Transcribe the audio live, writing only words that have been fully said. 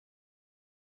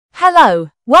Hello,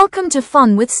 welcome to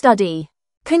Fun with Study.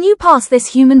 Can you pass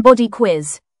this human body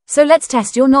quiz? So let's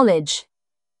test your knowledge.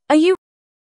 Are you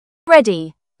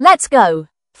ready? Let's go.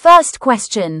 First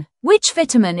question. Which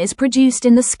vitamin is produced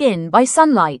in the skin by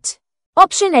sunlight?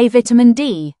 Option A, vitamin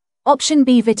D. Option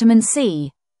B, vitamin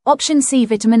C. Option C,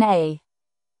 vitamin A.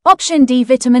 Option D,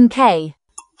 vitamin K.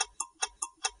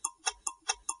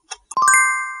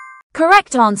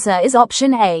 Correct answer is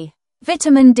option A,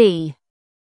 vitamin D.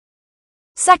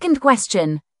 Second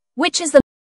question. Which is the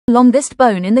longest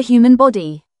bone in the human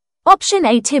body? Option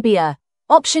A, tibia.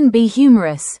 Option B,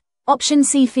 humerus. Option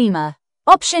C, femur.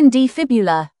 Option D,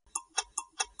 fibula.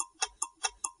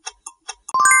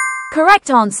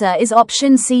 Correct answer is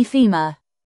option C, femur.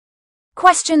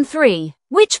 Question 3.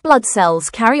 Which blood cells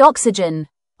carry oxygen?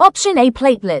 Option A,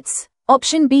 platelets.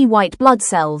 Option B, white blood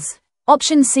cells.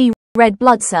 Option C, red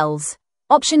blood cells.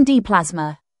 Option D,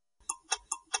 plasma.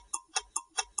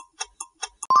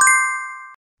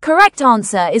 Correct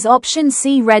answer is option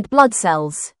C, red blood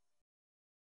cells.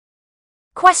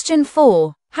 Question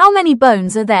 4. How many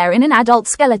bones are there in an adult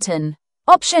skeleton?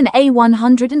 Option A,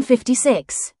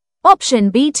 156. Option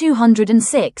B,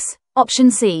 206. Option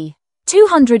C,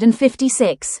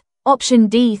 256. Option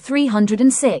D,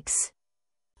 306.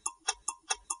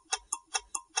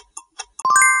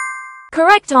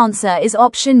 Correct answer is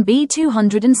option B,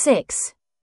 206.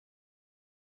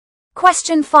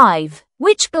 Question 5.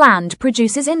 Which gland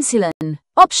produces insulin?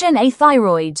 Option A,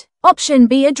 thyroid. Option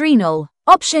B, adrenal.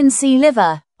 Option C,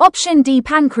 liver. Option D,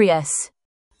 pancreas.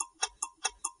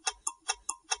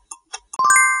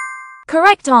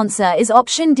 Correct answer is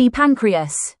option D,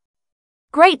 pancreas.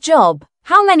 Great job!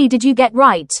 How many did you get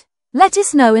right? Let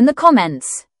us know in the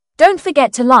comments. Don't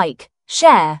forget to like,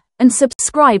 share, and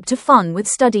subscribe to Fun with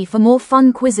Study for more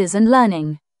fun quizzes and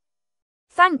learning.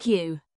 Thank you.